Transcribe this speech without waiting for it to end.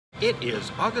It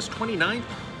is August 29th.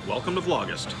 Welcome to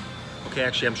VLAUGUST. Okay,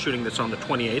 actually I'm shooting this on the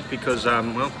 28th because,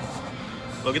 well,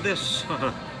 look at this.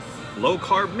 Low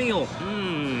carb meal.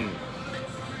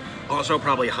 Also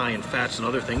probably high in fats and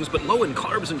other things, but low in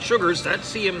carbs and sugars.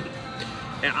 That's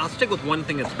I'll stick with one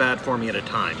thing that's bad for me at a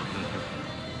time.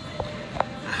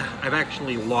 I've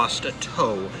actually lost a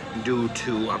toe due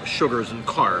to sugars and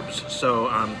carbs. So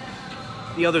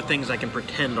the other things I can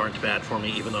pretend aren't bad for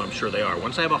me, even though I'm sure they are.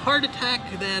 Once I have a heart attack,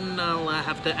 then I'll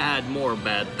have to add more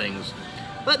bad things.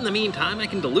 But in the meantime, I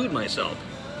can delude myself.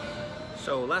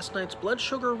 So last night's blood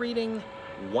sugar reading,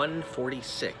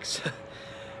 146.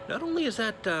 Not only is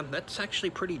that's actually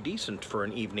pretty decent for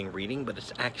an evening reading, but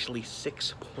it's actually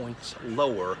 6 points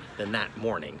lower than that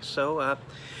morning. So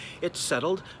it's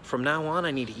settled. From now on,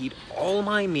 I need to eat all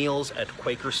my meals at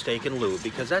Quaker Steak and Lube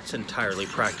because that's entirely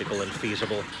practical and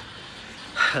feasible.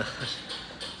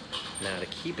 Now to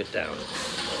keep it down.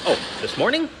 Oh, this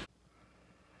morning?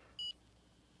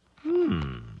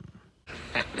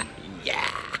 Yeah.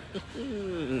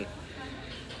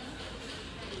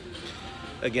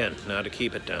 Again, now to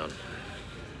keep it down.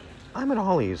 I'm at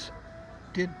Ollie's.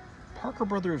 Did Parker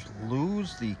Brothers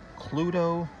lose the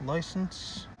Cluedo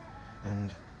license?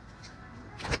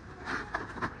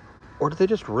 Or did they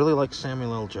just really like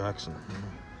Samuel L. Jackson?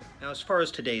 Now, as far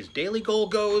as today's daily goal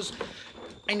goes,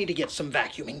 I need to get some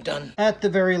vacuuming done. At the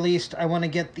very least, I want to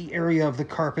get the area of the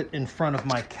carpet in front of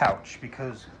my couch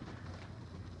because...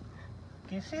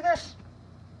 Do you see this?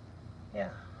 Yeah.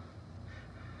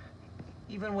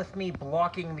 Even with me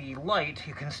blocking the light,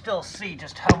 you can still see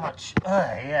just how much...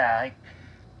 yeah, it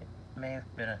may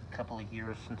have been a couple of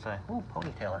years since I... Ooh,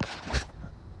 ponytail it.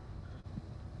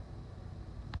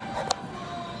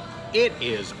 It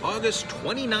is August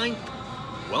 29th.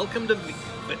 Welcome to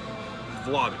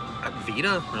Vlog.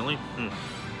 Vita? Really?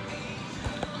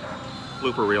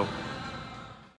 Blooper reel.